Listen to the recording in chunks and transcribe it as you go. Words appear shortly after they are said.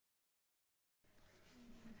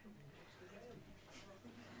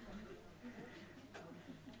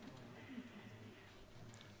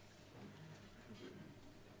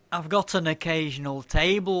I've got an occasional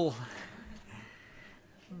table.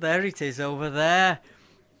 There it is over there.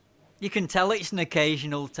 You can tell it's an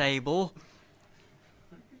occasional table.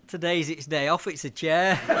 Today's its day off, it's a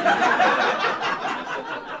chair.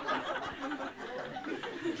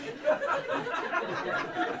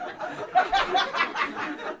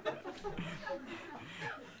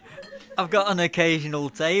 I've got an occasional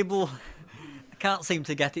table. I can't seem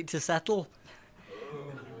to get it to settle.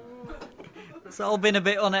 It's all been a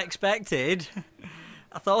bit unexpected.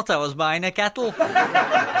 I thought I was buying a kettle.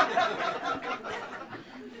 I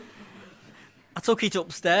took it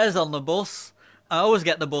upstairs on the bus. I always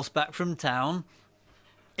get the bus back from town.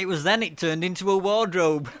 It was then it turned into a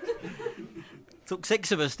wardrobe. Took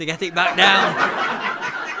 6 of us to get it back down.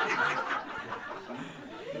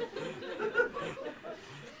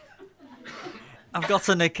 I've got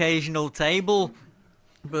an occasional table,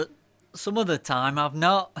 but some of the time I've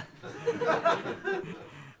not.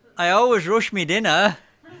 I always rush me dinner.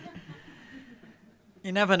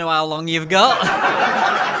 You never know how long you've got.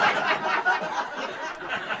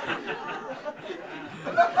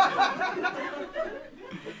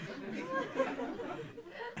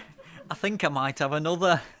 I think I might have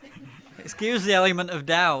another. Excuse the element of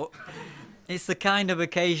doubt. It's the kind of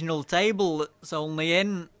occasional table that's only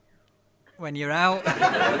in when you're out.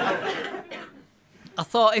 I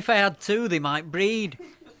thought if I had 2 they might breed.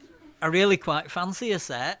 I really quite fancy a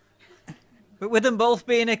set. But with them both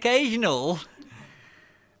being occasional,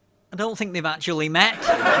 I don't think they've actually met.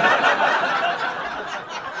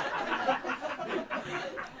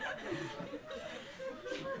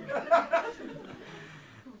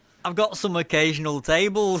 I've got some occasional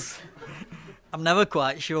tables. I'm never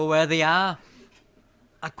quite sure where they are.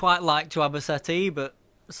 I'd quite like to have a settee, but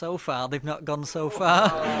so far they've not gone so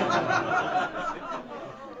far.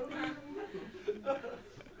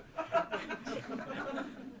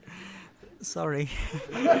 Sorry.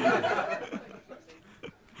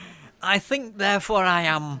 I think, therefore, I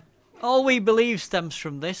am. All we believe stems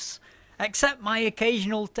from this, except my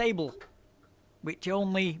occasional table, which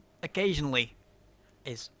only occasionally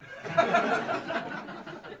is.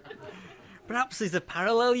 Perhaps there's a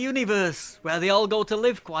parallel universe where they all go to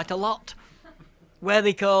live quite a lot, where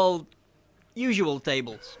they call usual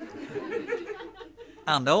tables.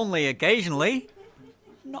 And only occasionally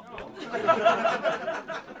not.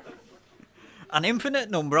 An infinite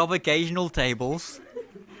number of occasional tables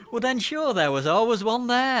would ensure there was always one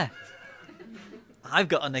there. I've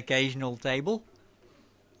got an occasional table.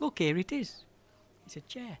 Look, here it is. It's a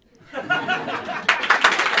chair.